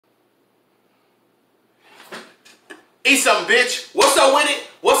Eat something, bitch. What's up with it?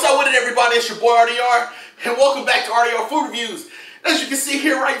 What's up with it, everybody? It's your boy RDR, and welcome back to RDR Food Reviews. As you can see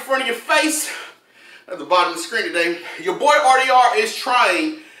here right in front of your face, at the bottom of the screen today, your boy RDR is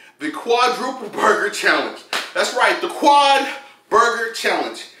trying the Quadruple Burger Challenge. That's right, the Quad Burger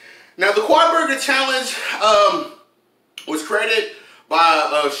Challenge. Now, the Quad Burger Challenge was created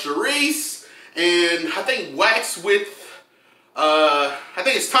by Cherice and I think Wax with, I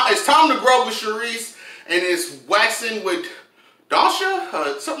think it's Time To Grub with Cherice, and it's Waxing with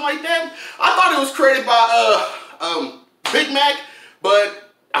Donisha, something like that. I thought it was created by Big Mac,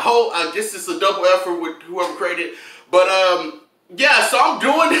 but I guess it's a double effort with whoever created it. But yeah, so I'm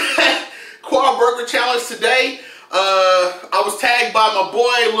doing Quad Burger Challenge today. I was tagged by my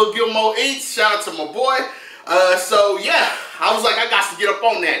boy, Lil Gilmo Eats. Shout out to my boy. So yeah, I was like, I got to get up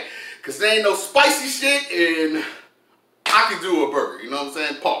on that, because there ain't no spicy shit, and I can do a burger, you know what I'm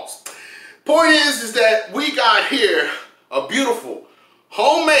saying? Pause. Point is that we got here a beautiful,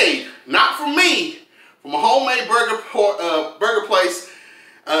 homemade, not from me, from a homemade burger place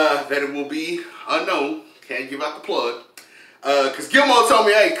that it will be unknown. Can't give out the plug. Because Gilmo told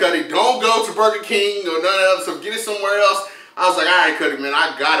me, hey, Cuddy, don't go to Burger King or none of that, so get it somewhere else. I was like, all right, Cuddy, man,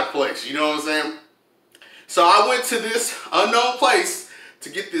 I got a place, you know what I'm saying? So I went to this unknown place to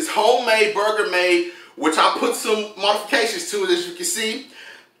get this homemade burger made, which I put some modifications to it, as you can see.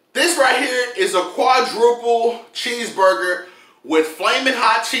 This right here is a quadruple cheeseburger with flaming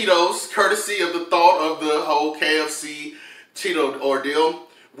hot Cheetos, courtesy of the thought of the whole KFC Cheeto ordeal,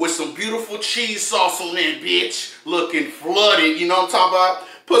 with some beautiful cheese sauce on that bitch, looking flooded, you know what I'm talking about?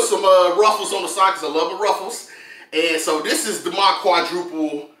 Put some Ruffles on the side, because I love the Ruffles. And so this is my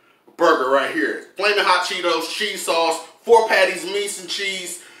quadruple burger right here. Flaming hot Cheetos, cheese sauce, 4 patties, meats and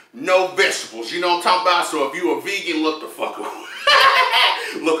cheese, no vegetables, you know what I'm talking about? So if you a vegan, look the fuck away.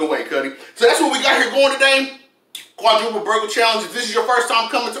 Look away, Cuddy. So that's what we got here going today. Quadruple Burger Challenge. If this is your first time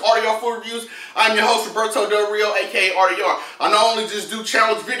coming to RDR Food Reviews, I'm your host, Roberto Del Rio, aka RDR. I not only just do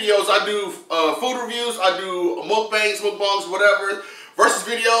challenge videos, I do food reviews, I do mukbangs, whatever, versus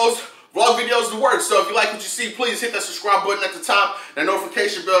videos, vlog videos, the works. So if you like what you see, please hit that subscribe button at the top, that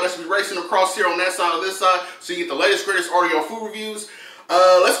notification bell that should be racing across here on that side or this side, so you get the latest, greatest RDR Food Reviews.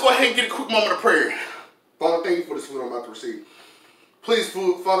 Let's go ahead and get a quick moment of prayer. Father, thank you for this food I'm about to receive. Please,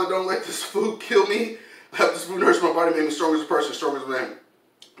 food, Father, don't let this food kill me. Help this food nourish my body, make me stronger as a person, stronger as a man.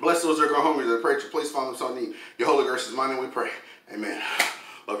 Bless those that are going hungry, that pray to you. Please, Father, so need. Your holy grace is mine, and we pray. Amen.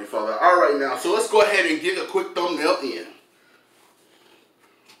 Love you, Father. All right, now, so let's go ahead and get a quick thumbnail in.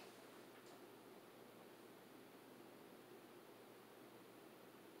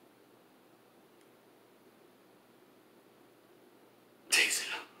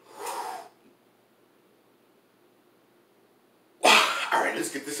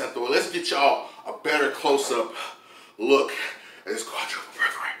 Let's get this out the way. Let's get y'all a better close-up look at this quadruple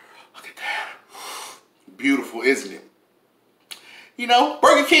burger. Look at that. Beautiful, isn't it? You know,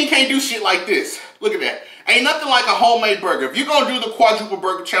 Burger King can't do shit like this. Look at that. Ain't nothing like a homemade burger. If you're going to do the Quadruple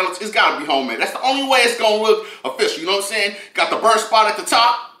Burger Challenge, it's got to be homemade. That's the only way it's going to look official. You know what I'm saying? Got the burnt spot at the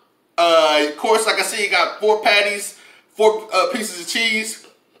top. Of course, like I said, you got 4 patties, 4 pieces of cheese.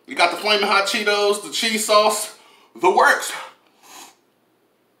 You got the flaming hot Cheetos, the cheese sauce, the works.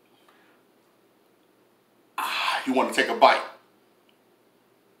 You want to take a bite?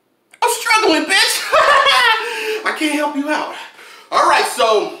 I'm struggling, bitch. I can't help you out. All right,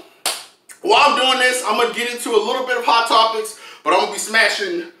 so while I'm doing this, I'm going to get into a little bit of hot topics, but I'm going to be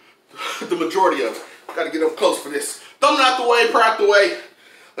smashing the majority of it. Got to get up close for this. Thumbing out the way, prayer out the way.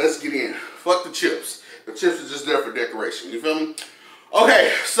 Let's get in. Fuck the chips. The chips are just there for decoration. You feel me?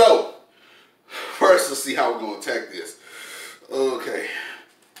 Okay, so first, let's see how we're going to attack this. Okay.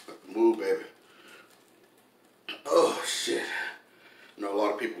 Move, baby. Oh, shit. You know, a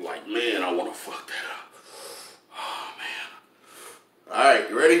lot of people like, man, I want to fuck that up. Oh, man. All right,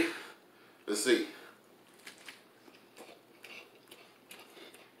 you ready? Let's see.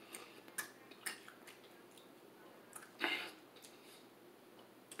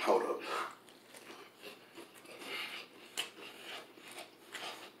 Hold up.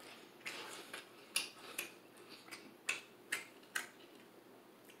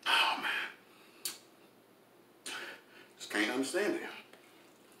 Can't understand it.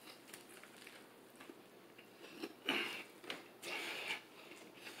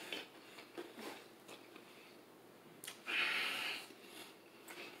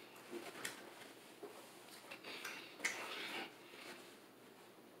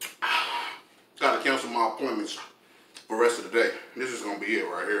 Gotta cancel my appointments for the rest of the day. This is gonna be it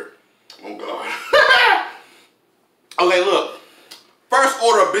right here. Oh God. Okay, look. First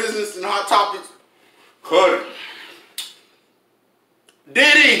order of business and hot topics. Cut it.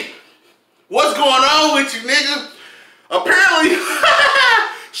 Diddy, what's going on with you, nigga? Apparently,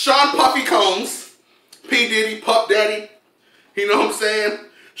 Sean Puffy Combs, P. Diddy, Puff Daddy, you know what I'm saying?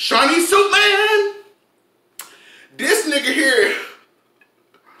 Shawnee Suit Man. This nigga here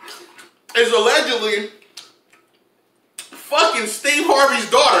is allegedly fucking Steve Harvey's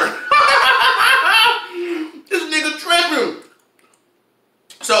daughter. This nigga tripping.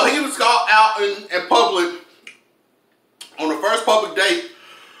 So he was caught out in public on the first public date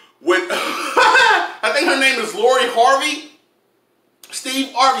with, I think her name is Lori Harvey,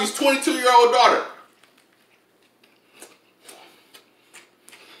 Steve Harvey's 22-year-old daughter.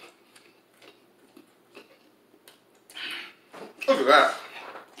 Look at that.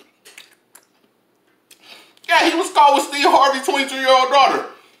 Yeah, he was caught with Steve Harvey's 22-year-old daughter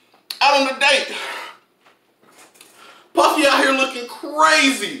out on the date. Puffy out here looking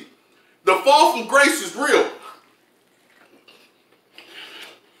crazy. The fall from grace is real.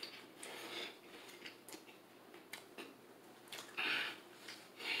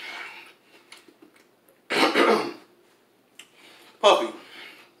 Puffy,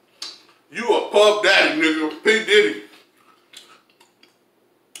 you a Puff Daddy, nigga. P. Diddy.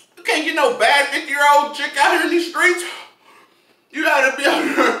 You can't get no bad 50-year-old chick out here in these streets. You gotta be out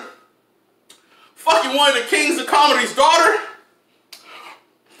here fucking one of the kings of comedy's daughter.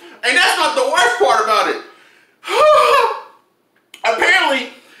 And that's not the worst part about it.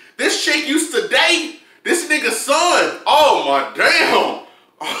 Apparently, this chick used to date this nigga's son. Oh my damn.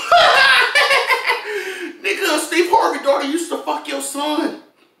 Nigga, Steve Harvey daughter used to fuck your son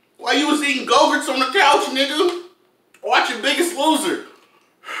while you was eating Go-Gurts on the couch, nigga. Watching Biggest Loser.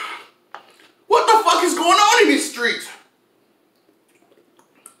 What the fuck is going on in these streets?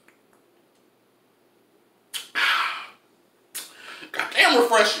 Goddamn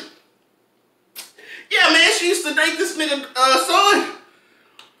refreshing. Yeah, man, she used to date this nigga son.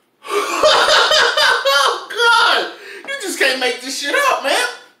 Oh, God. You just can't make this shit up, man.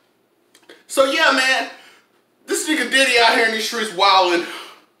 So, yeah, man, this nigga Diddy out here in these streets wilding.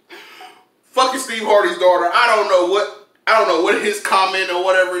 Fucking Steve Harvey's daughter. I don't know what his comment or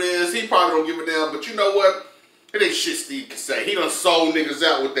whatever it is. He probably don't give a damn. But you know what? It ain't shit Steve can say. He done sold niggas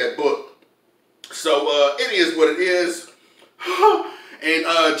out with that book. So, it is what it is. And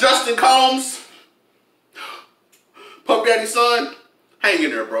Justin Combs, Puff Daddy's son, hang in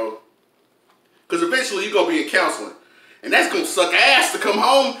there, bro. Because eventually you're going to be in counseling. And that's going to suck ass to come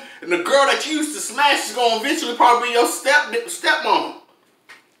home. And the girl that you used to smash is going to eventually probably be your stepmama.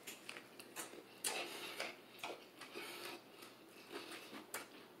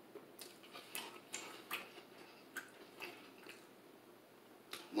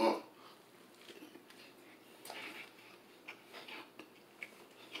 Well,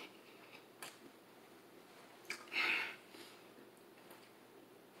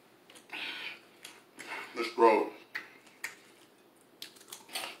 let's roll.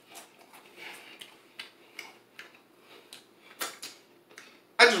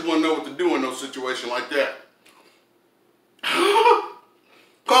 I just want to know what to do in no situation like that.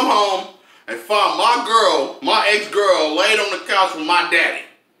 Come home and find my girl, my ex-girl, laid on the couch with my daddy.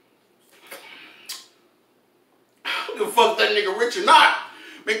 I don't give a fuck if that nigga rich or not.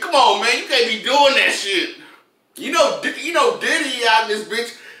 Man, come on, man. You can't be doing that shit. You know Diddy out in this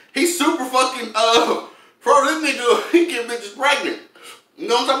bitch. He's super fucking, bro, this nigga, he get bitches pregnant. You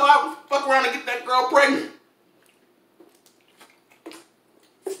know what I'm talking about? Fuck around and get that girl pregnant.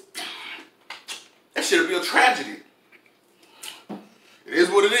 That shit'll be a tragedy. It is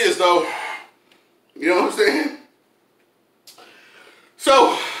what it is, though. You know what I'm saying?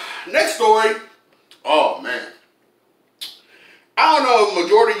 So, next story. Oh, man. I don't know if the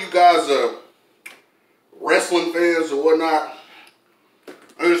majority of you guys are wrestling fans or whatnot.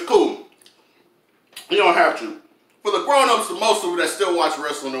 And it's cool. You don't have to. For the grown-ups, the most of them that still watch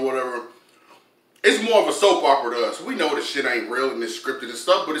wrestling or whatever, it's more of a soap opera to us. We know this shit ain't real and it's scripted and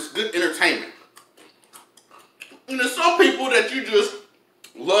stuff, but it's good entertainment. And there's some people that you just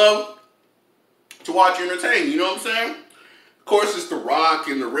love to watch entertain, you know what I'm saying? Of course, it's The Rock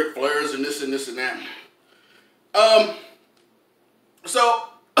and the Ric Flairs and this and this and that. So,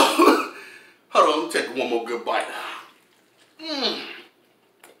 hold on, let me take one more good bite.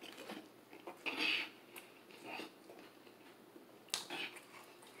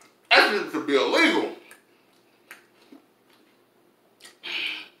 That shit could be illegal.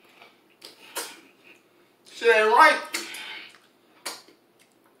 Shit ain't right.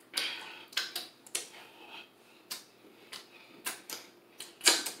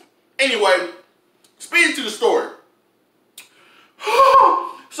 Anyway, speaking to the story.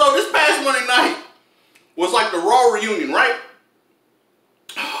 So this past Monday night was like the Raw reunion, right?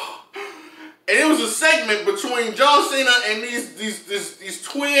 segment between John Cena and these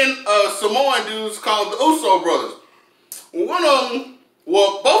twin Samoan dudes called the Uso brothers. One of them,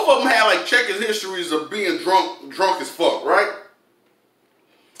 well, both of them had like checkered histories of being drunk as fuck, right?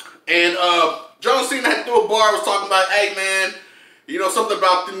 And John Cena had threw a bar, was talking about, hey man, you know, something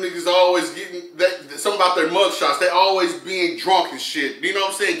about them niggas always getting that, something about their mugshots, they always being drunk and shit. You know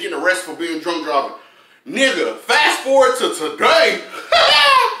what I'm saying? Getting arrested for being drunk driving. Nigga, fast forward to today.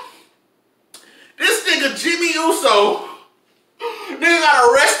 This nigga Jimmy Uso, nigga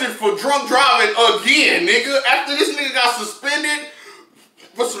got arrested for drunk driving again, nigga. After this nigga got suspended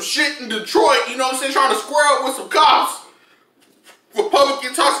for some shit in Detroit, you know what I'm saying, trying to square up with some cops for public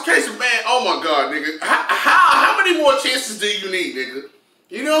intoxication, man. Oh my God, nigga. How many more chances do you need, nigga?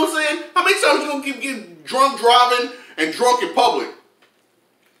 You know what I'm saying? How many times you gonna keep getting drunk driving and drunk in public?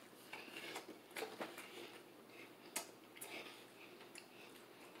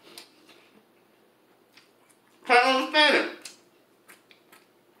 Can't understand it.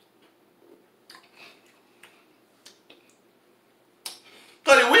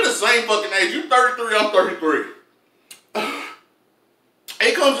 Cause we the same fucking age. You 33, I'm 33.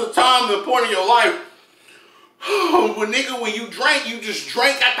 It comes a time, the point in your life, when nigga, when you drink, you just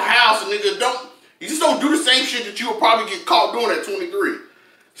drink at the house, and nigga you just don't do the same shit that you would probably get caught doing at 23.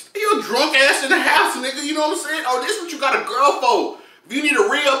 You're drunk ass in the house, nigga, you know what I'm saying? Oh, this is what you got a girl for. If you need to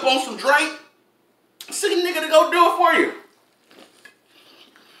re-up on some drink, send a nigga to go do it for you.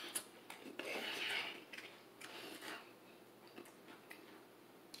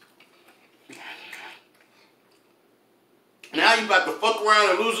 Now you about to fuck around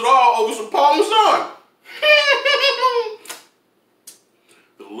and lose it all over some Parmesan.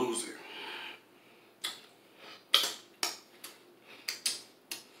 The loser.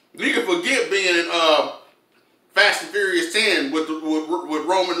 You can forget being in Fast and Furious 10 with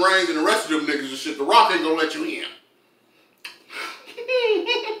Roman Reigns and the rest of them niggas and shit. The Rock ain't gonna let you in.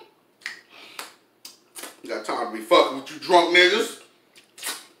 You got time to be fucking with you drunk niggas.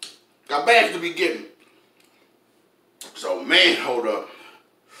 Got bags to be getting. So, man, hold up.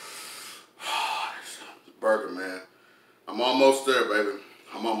 This burger, man. I'm almost there, baby.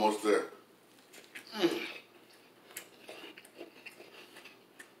 I'm almost there.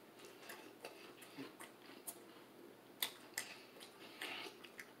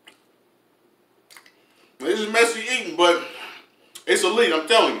 This is messy eating, but it's elite, I'm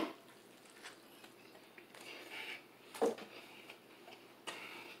telling you.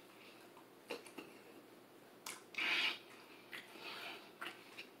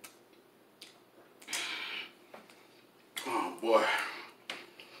 Boy,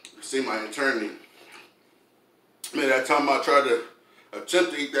 see my eternity. Man, that time I tried to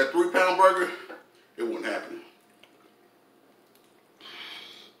attempt to eat that 3-pound burger, it wouldn't happen.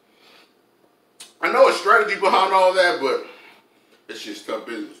 I know a strategy behind all that, but it's just tough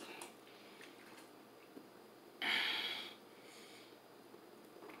business.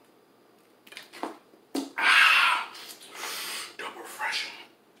 Double refreshing.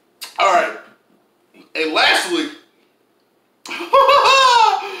 All right, and lastly,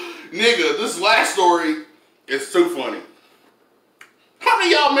 nigga, this last story is too funny. How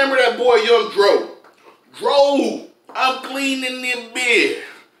many of y'all remember that boy Young Dro? Dro, I'm cleaning the bed.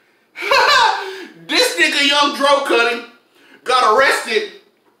 This nigga Young Dro Cutting got arrested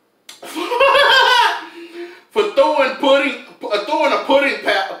for throwing a pudding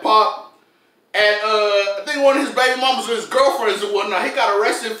pop at I think one of his baby mamas or his girlfriends or whatnot. He got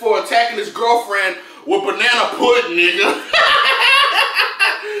arrested for attacking his girlfriend with banana pudding, nigga.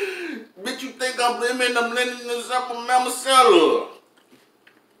 Bitch, you think I'm blending this up on Mama Cella?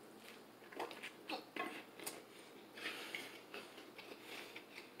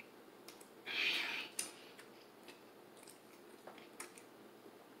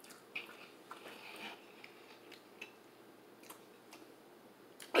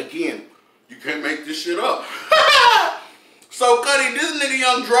 Again, you can't make this shit up. So, Cuddy, this nigga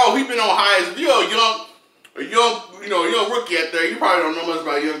Young Dro, he been on highs. If you're a young rookie out there, you probably don't know much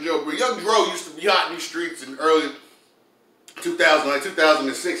about Young Dro, but Young Dro used to be hot in these streets in early 2000, like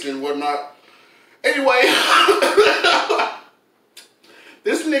 2006 and whatnot. Anyway,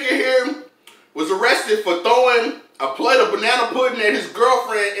 this nigga here was arrested for throwing a plate of banana pudding at his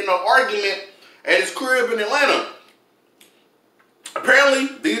girlfriend in an argument at his crib in Atlanta. Apparently,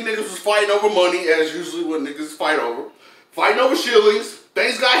 these niggas was fighting over money, as usually what niggas fight over. Fighting over shillings,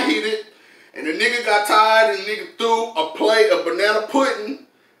 things got heated, and the nigga got tired and the nigga threw a plate of banana pudding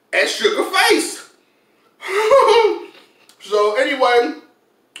at Sugar Face. So anyway,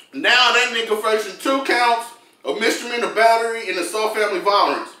 now that nigga facing 2 counts of misdemeanor battery and assault family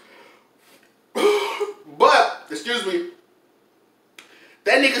violence. excuse me,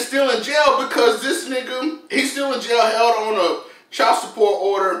 that nigga still in jail because this nigga, he's still in jail held on a child support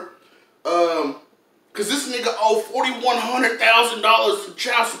order. Because this nigga owed $4,100,000 for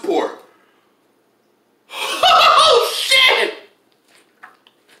child support. Oh, shit!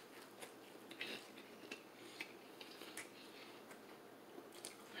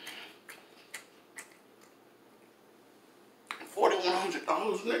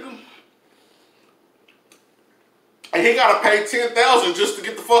 $4,100, nigga. And he gotta pay $10,000 just to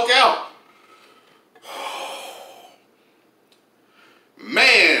get the fuck out.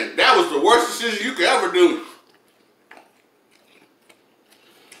 Man, that was the worst decision you could ever do.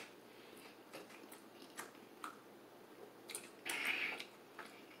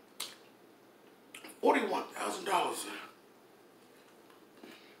 $41,000.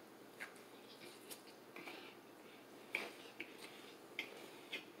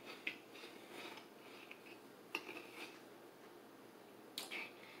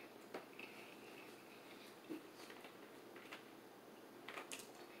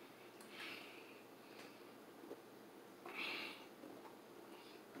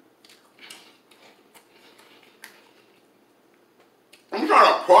 I'm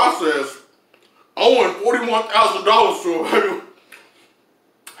trying to process owing $41,000 to a baby.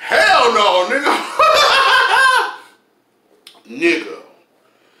 Hell no, nigga. Nigga.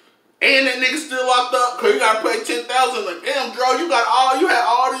 And that nigga still locked up because you gotta pay $10,000. Like, damn, Dro, you had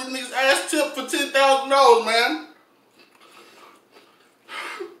all these niggas ass tipped for $10,000, man.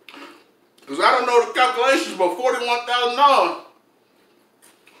 Because I don't know the calculations, but $41,000.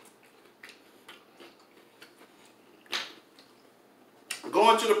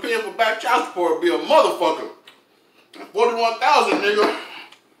 Going to the pen for back child support would be a motherfucker. $41,000, nigga.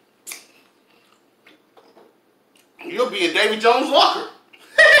 You'll be in Davy Jones' locker.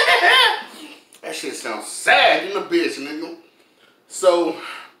 That shit sounds sad in the bitch, nigga. So,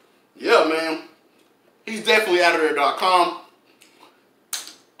 yeah, man. He's definitely out of there.com.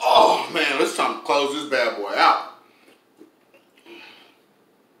 Oh, man, it's time to close this bad boy out.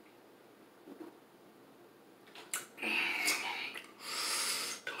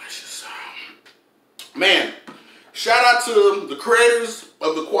 Man, shout out to the creators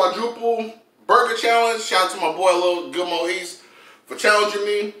of the Quadruple Burger Challenge. Shout out to my boy Lil Gilmo East for challenging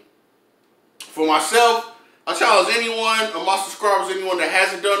me. For myself, I challenge anyone of my subscribers, anyone that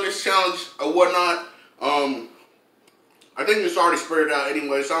hasn't done this challenge or whatnot. I think it's already spread out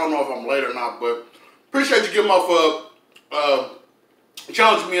anyway, so I don't know if I'm late or not, but appreciate you Gilmo for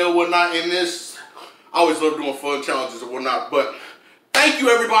challenging me or whatnot in this. I always love doing fun challenges or whatnot, but thank you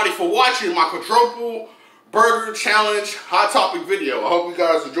everybody for watching my Quadruple Burger Challenge Hot Topic video. I hope you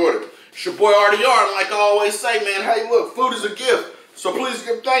guys enjoyed it. It's your boy RDR, and like I always say, man, hey look, food is a gift. So please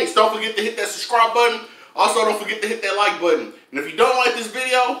give thanks. Don't forget to hit that subscribe button. Also, don't forget to hit that like button. And if you don't like this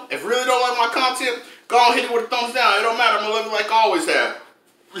video, if you really don't like my content, go on hit it with a thumbs down. It don't matter. I'm going to love you like I always have.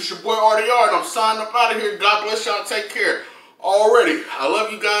 It's your boy RDR, and I'm signing up out of here. God bless y'all. Take care. Already. I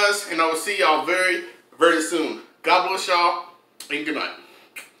love you guys, and I will see y'all very, very soon. God bless y'all, and good night.